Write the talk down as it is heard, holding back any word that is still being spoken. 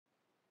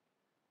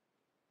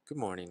Good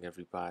morning,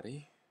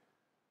 everybody.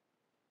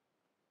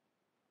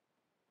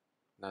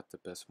 Not the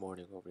best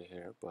morning over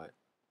here, but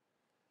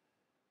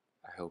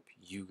I hope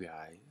you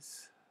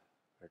guys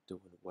are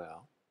doing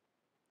well.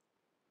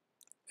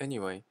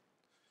 Anyway,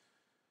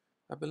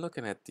 I've been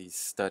looking at these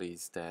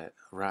studies that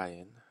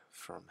Ryan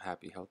from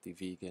Happy Healthy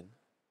Vegan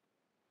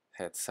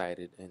had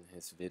cited in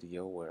his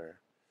video where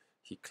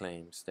he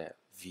claims that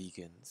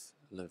vegans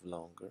live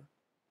longer.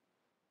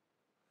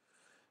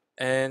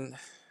 And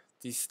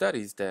these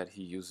studies that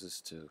he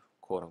uses to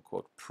quote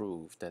unquote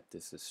prove that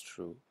this is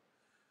true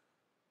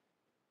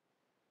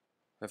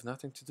have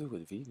nothing to do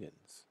with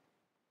vegans.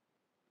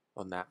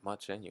 Well, not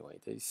much anyway.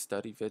 They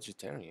study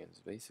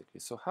vegetarians basically.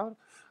 So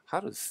how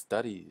do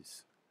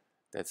studies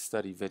that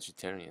study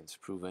vegetarians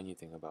prove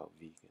anything about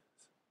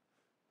vegans?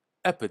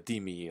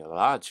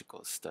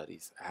 Epidemiological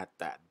studies at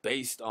that,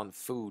 based on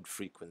food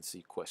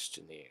frequency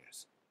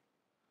questionnaires.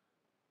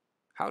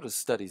 How do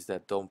studies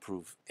that don't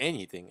prove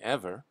anything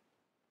ever,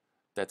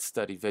 that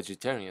study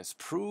vegetarians,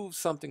 prove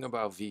something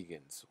about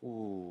vegans?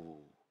 Ooh.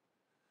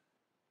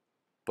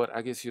 But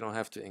I guess you don't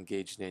have to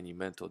engage in any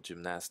mental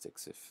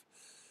gymnastics if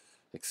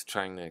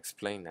trying to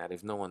explain that,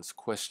 if no one's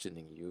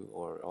questioning you,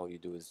 or all you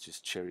do is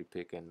just cherry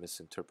pick and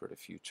misinterpret a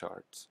few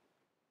charts.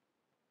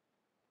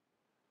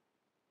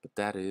 But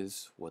that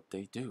is what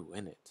they do,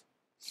 isn't it?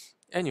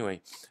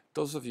 Anyway,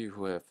 those of you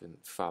who have been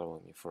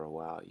following me for a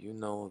while, you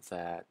know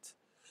that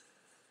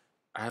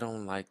I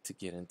don't like to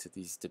get into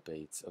these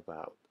debates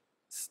about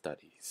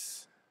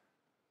studies.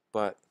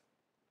 But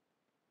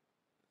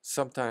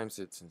sometimes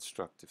it's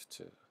instructive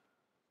to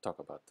talk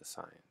about the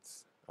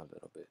science a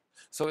little bit.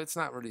 So it's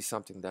not really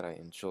something that I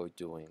enjoy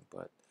doing,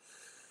 but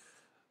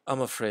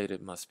I'm afraid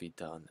it must be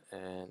done.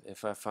 And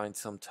if I find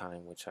some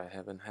time, which I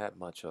haven't had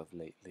much of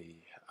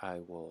lately,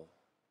 I will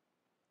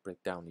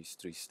break down these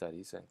three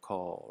studies and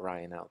call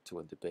Ryan out to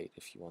a debate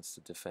if he wants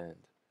to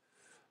defend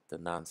the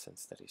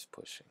nonsense that he's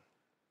pushing.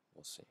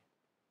 We'll see.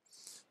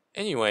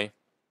 Anyway,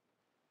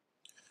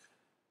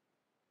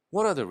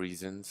 one of the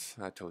reasons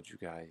I told you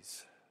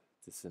guys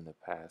this in the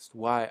past,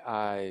 why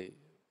I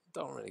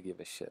don't really give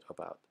a shit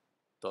about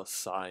the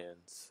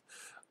science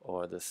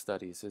or the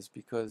studies, is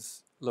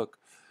because, look,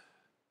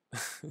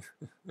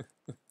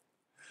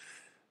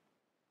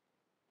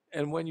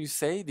 and when you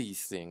say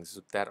these things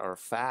that are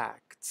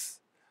facts,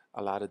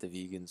 a lot of the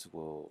vegans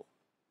will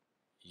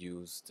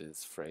use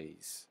this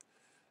phrase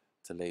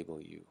to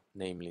label you,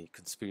 namely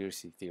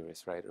conspiracy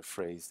theorists, right? A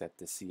phrase that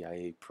the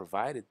CIA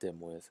provided them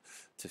with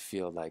to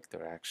feel like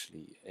they're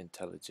actually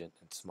intelligent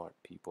and smart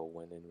people,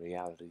 when in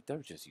reality they're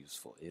just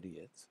useful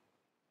idiots.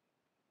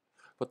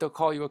 But they'll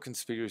call you a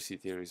conspiracy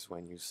theorist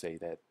when you say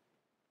that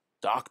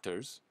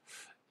doctors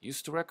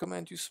used to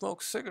recommend you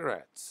smoke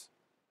cigarettes.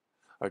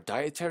 Our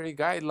dietary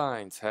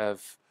guidelines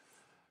have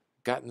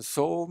gotten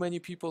so many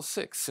people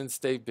sick since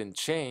they've been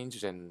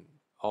changed and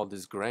all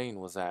this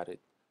grain was added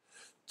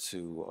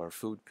to our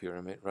food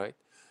pyramid, right?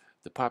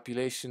 The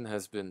population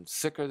has been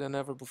sicker than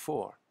ever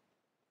before.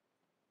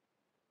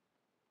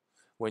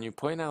 When you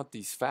point out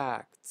these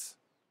facts,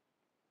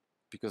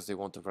 because they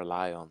want to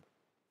rely on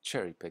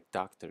cherry-picked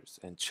doctors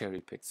and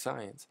cherry-picked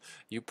science,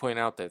 you point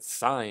out that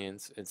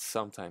science is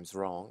sometimes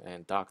wrong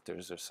and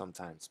doctors are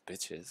sometimes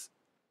bitches.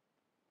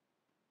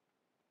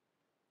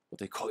 But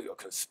they call you a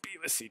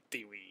conspiracy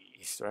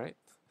theorist, right?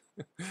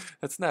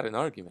 That's not an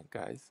argument,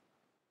 guys.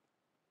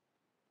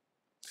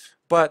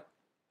 But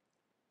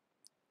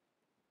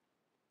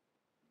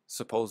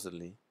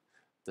supposedly,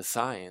 the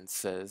science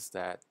says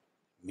that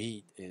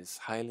meat is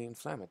highly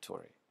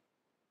inflammatory.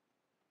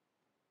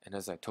 And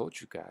as I told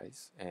you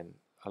guys, and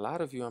a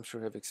lot of you I'm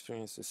sure have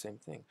experienced the same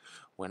thing,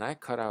 when I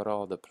cut out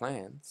all the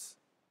plants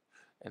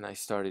and I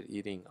started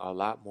eating a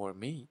lot more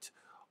meat,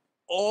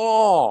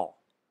 all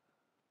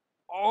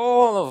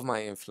of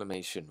my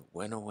inflammation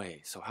went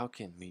away. So how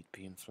can meat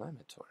be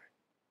inflammatory?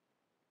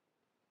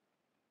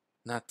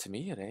 Not to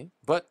me, it ain't.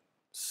 But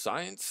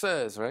science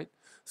says, right?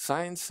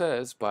 Science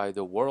says by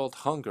the World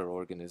Hunger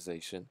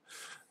Organization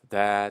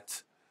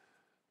that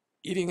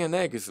eating an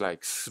egg is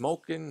like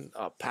smoking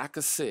a pack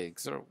of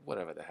cigs, or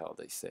whatever the hell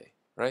they say,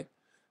 right?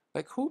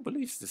 Like, who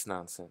believes this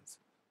nonsense?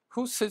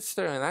 Who sits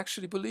there and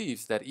actually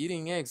believes that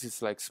eating eggs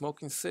is like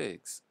smoking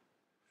cigs?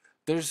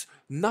 There's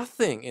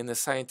nothing in the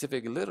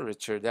scientific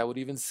literature that would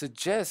even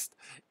suggest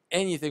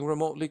anything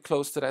remotely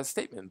close to that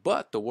statement.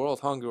 But the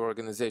World Hunger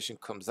Organization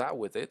comes out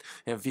with it,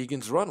 and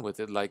vegans run with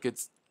it like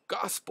it's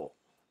gospel,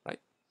 right?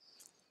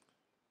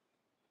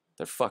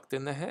 They're fucked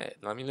in the head.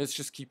 I mean, let's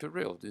just keep it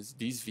real.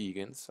 These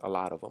vegans, a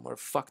lot of them, are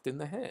fucked in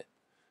the head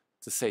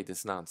to say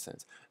this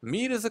nonsense.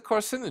 Meat is a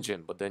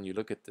carcinogen, but then you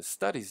look at the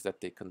studies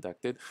that they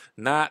conducted,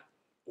 not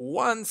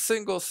one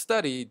single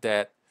study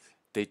that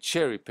they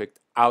cherry picked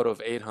out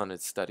of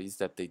 800 studies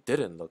that they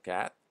didn't look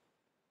at,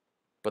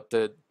 but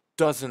the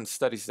dozen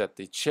studies that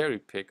they cherry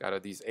pick out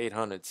of these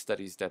 800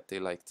 studies that they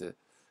like to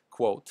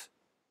quote,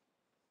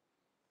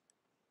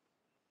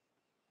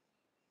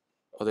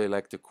 or they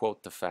like to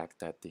quote the fact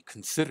that they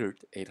considered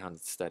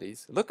 800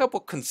 studies. Look up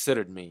what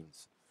considered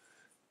means.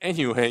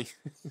 Anyway,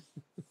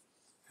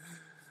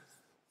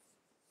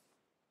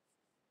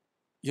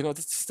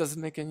 This just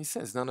doesn't make any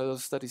sense. None of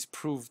those studies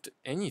proved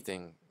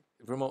anything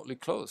remotely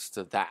close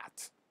to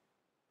that,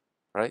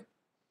 right?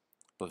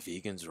 But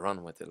vegans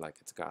run with it like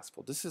it's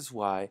gospel. This is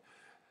why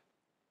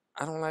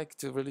I don't like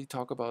to really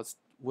talk about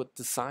what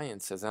the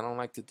science says. I don't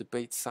like to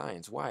debate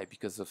science. Why?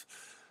 Because of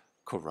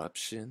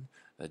corruption,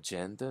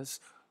 agendas,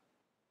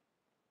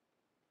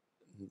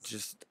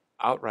 just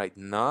outright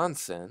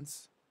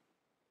nonsense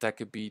that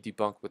could be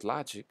debunked with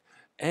logic,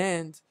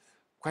 and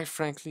quite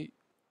frankly,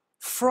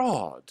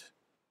 fraud.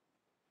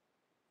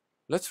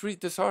 Let's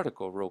read this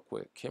article real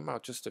quick. Came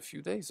out just a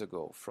few days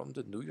ago from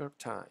the New York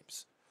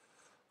Times.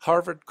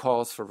 Harvard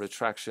calls for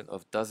retraction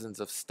of dozens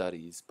of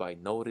studies by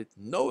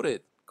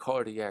noted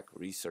cardiac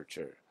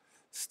researcher,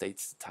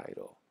 states the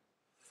title.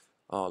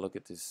 Oh, look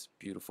at this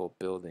beautiful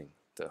building.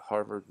 The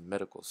Harvard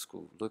Medical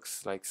School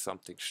looks like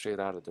something straight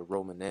out of the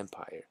Roman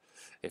Empire,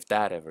 if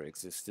that ever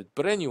existed.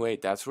 But anyway,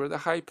 that's where the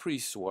high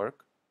priests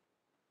work.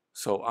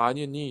 So on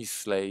your knees,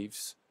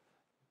 slaves,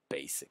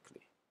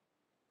 basically.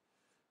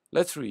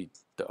 Let's read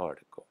the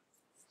article.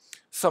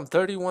 Some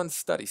 31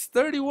 studies,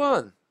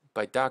 31,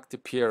 by Dr.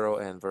 Piero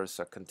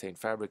Anversa contain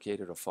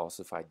fabricated or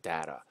falsified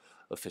data,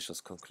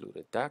 officials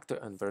concluded. Dr.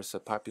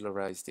 Anversa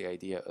popularized the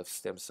idea of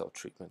stem cell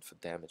treatment for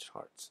damaged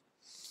hearts.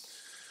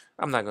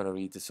 I'm not going to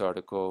read this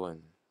article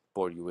and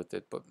bore you with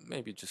it, but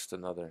maybe just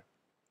another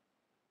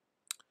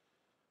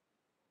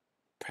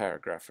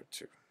paragraph or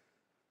two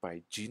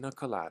by Gina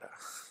Colada.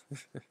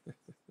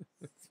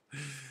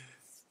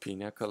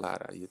 Pina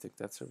Colada, you think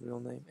that's a real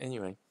name?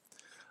 Anyway,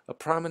 a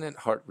prominent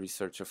heart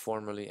researcher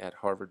formerly at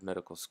Harvard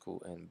Medical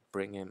School and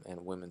Brigham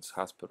and Women's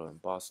Hospital in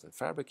Boston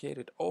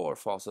fabricated or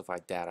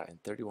falsified data in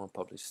 31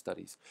 published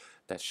studies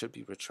that should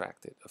be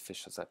retracted,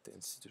 officials at the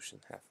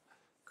institution have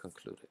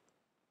concluded.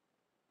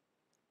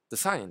 The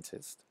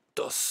scientist,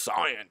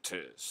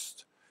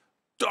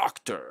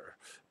 Dr.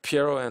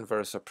 Piero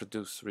Anversa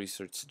produced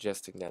research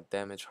suggesting that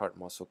damaged heart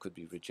muscle could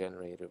be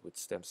regenerated with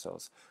stem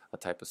cells, a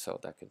type of cell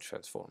that can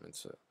transform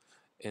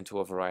into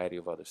a variety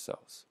of other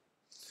cells.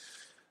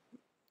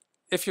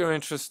 If you're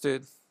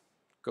interested,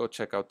 go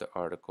check out the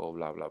article,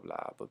 blah, blah,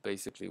 blah. But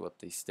basically what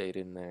they state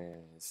in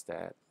there is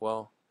that,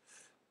 well,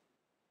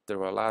 there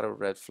were a lot of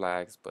red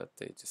flags, but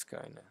they just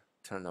kind of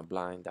turned a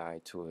blind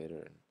eye to it.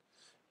 And,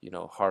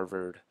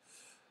 Harvard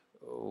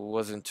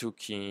wasn't too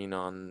keen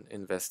on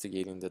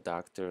investigating the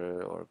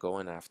doctor or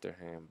going after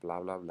him, blah,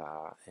 blah,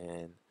 blah.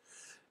 And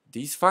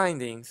these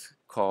findings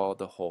call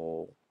the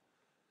whole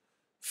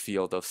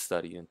field of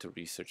study into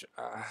research.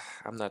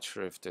 I'm not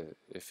sure if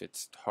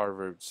it's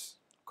Harvard's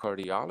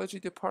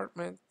cardiology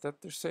department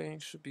that they're saying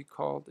should be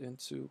called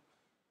into.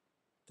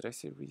 Did I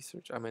say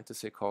research? I meant to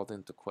say called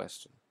into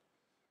question.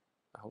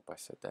 I hope I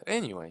said that.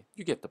 Anyway,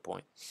 you get the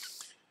point.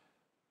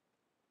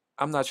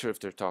 I'm not sure if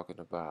they're talking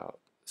about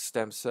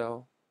stem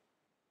cell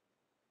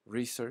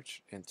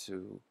research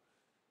into,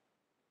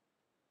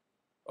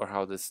 or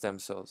how the stem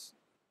cells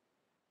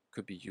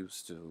could be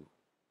used to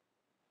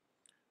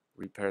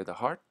repair the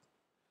heart,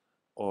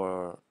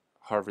 or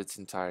Harvard's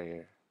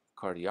entire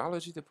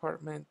cardiology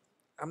department.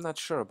 I'm not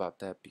sure about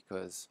that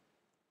because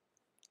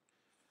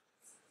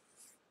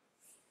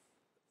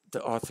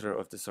the author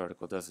of this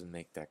article doesn't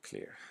make that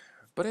clear.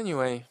 But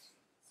anyway,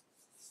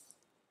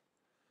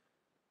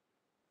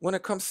 when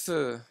it comes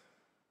to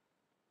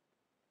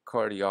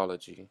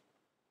cardiology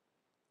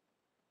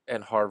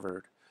and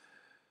Harvard,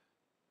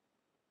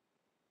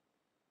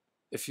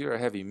 if you're a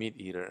heavy meat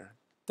eater,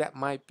 that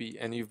might be,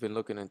 and you've been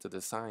looking into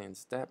the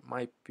science, that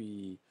might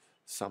be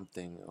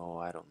something,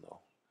 I don't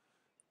know,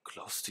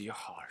 close to your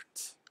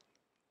heart,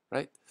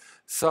 right?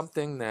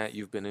 Something that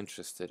you've been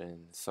interested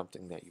in,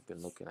 something that you've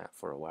been looking at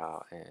for a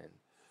while, and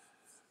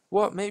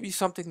well, maybe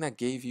something that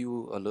gave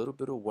you a little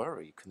bit of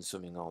worry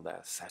consuming all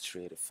that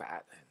saturated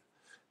fat and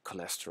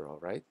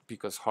cholesterol, right?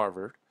 Because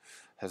Harvard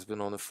has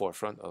been on the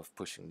forefront of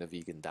pushing the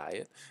vegan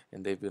diet,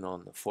 and they've been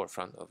on the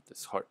forefront of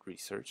this heart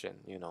research and,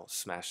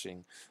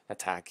 smashing,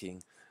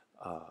 attacking,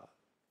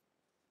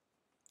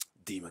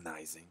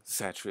 demonizing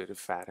saturated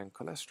fat and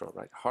cholesterol,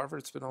 right?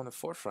 Harvard's been on the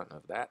forefront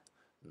of that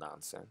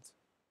nonsense.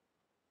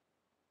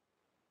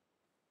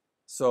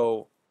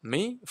 So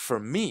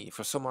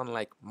for someone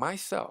like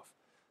myself,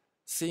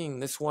 seeing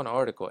this one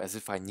article as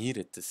if I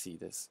needed to see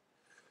this,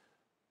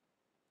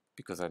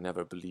 because I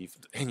never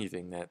believed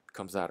anything that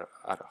comes out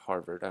of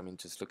Harvard. I mean,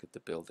 just look at the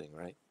building,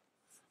 right?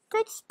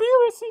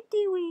 Conspiracy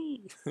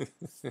theory.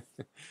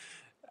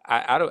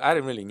 I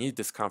didn't really need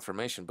this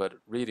confirmation, but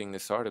reading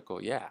this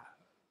article, yeah,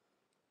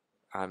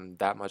 I'm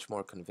that much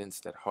more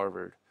convinced that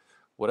Harvard,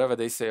 whatever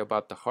they say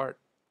about the heart,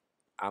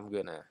 I'm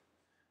gonna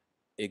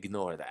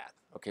ignore that.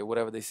 Okay,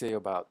 whatever they say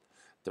about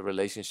the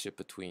relationship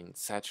between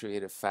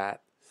saturated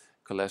fat,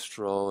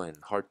 cholesterol, and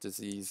heart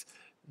disease,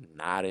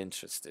 not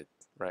interested,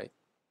 right?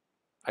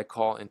 I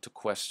call into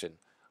question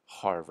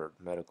Harvard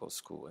Medical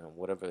School and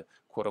whatever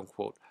quote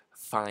unquote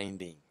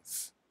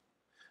findings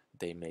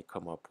they may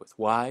come up with.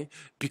 Why?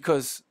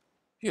 Because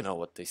you know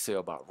what they say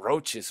about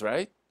roaches,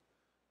 right?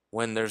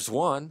 When there's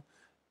one,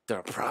 there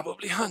are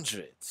probably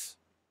hundreds.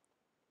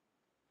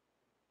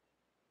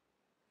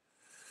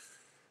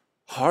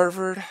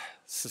 Harvard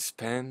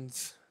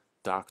Suspends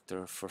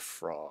doctor for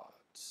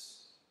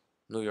frauds.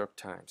 New York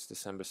Times,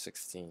 December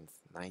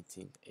 16th,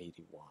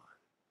 1981.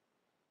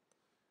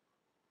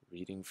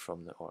 Reading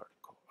from the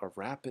article. A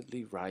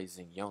rapidly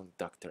rising young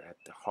doctor at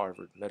the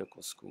Harvard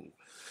Medical School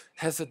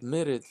has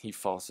admitted he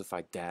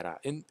falsified data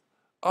in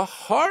a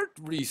heart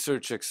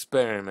research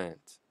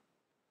experiment.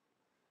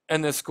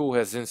 And the school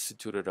has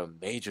instituted a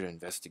major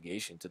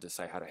investigation to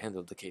decide how to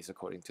handle the case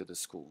according to the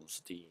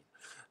school's dean.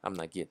 I'm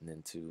not getting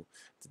into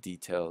the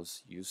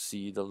details. You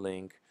see the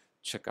link.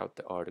 Check out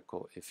the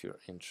article if you're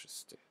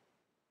interested.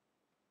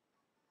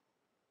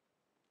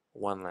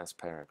 One last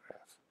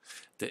paragraph.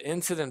 The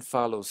incident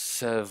follows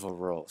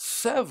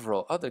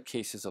several other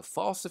cases of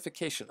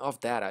falsification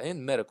of data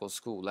in medical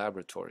school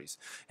laboratories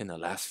in the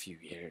last few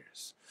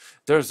years.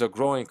 There's a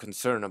growing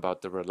concern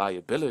about the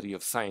reliability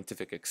of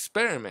scientific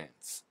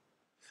experiments.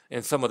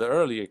 In some of the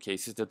earlier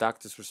cases, the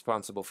doctors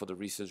responsible for the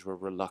research were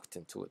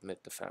reluctant to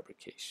admit the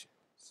fabrications.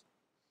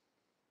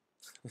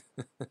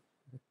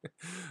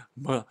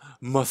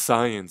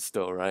 Science,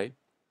 though, right?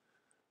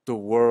 The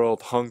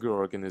World Hunger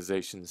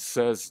Organization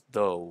says,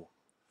 though,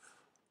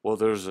 well,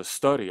 there's a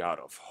study out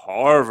of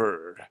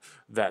Harvard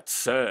that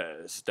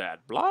says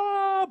that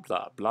blah,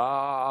 blah,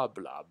 blah,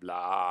 blah,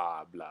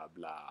 blah, blah,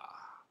 blah.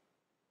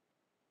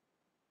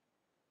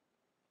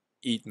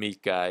 Eat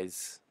meat,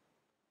 guys.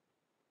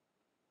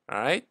 All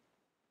right?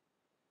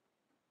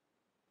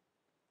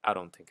 I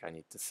don't think I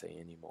need to say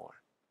any more.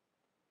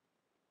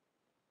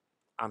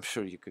 I'm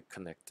sure you could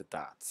connect the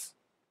dots.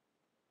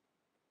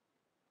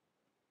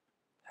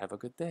 Have a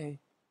good day.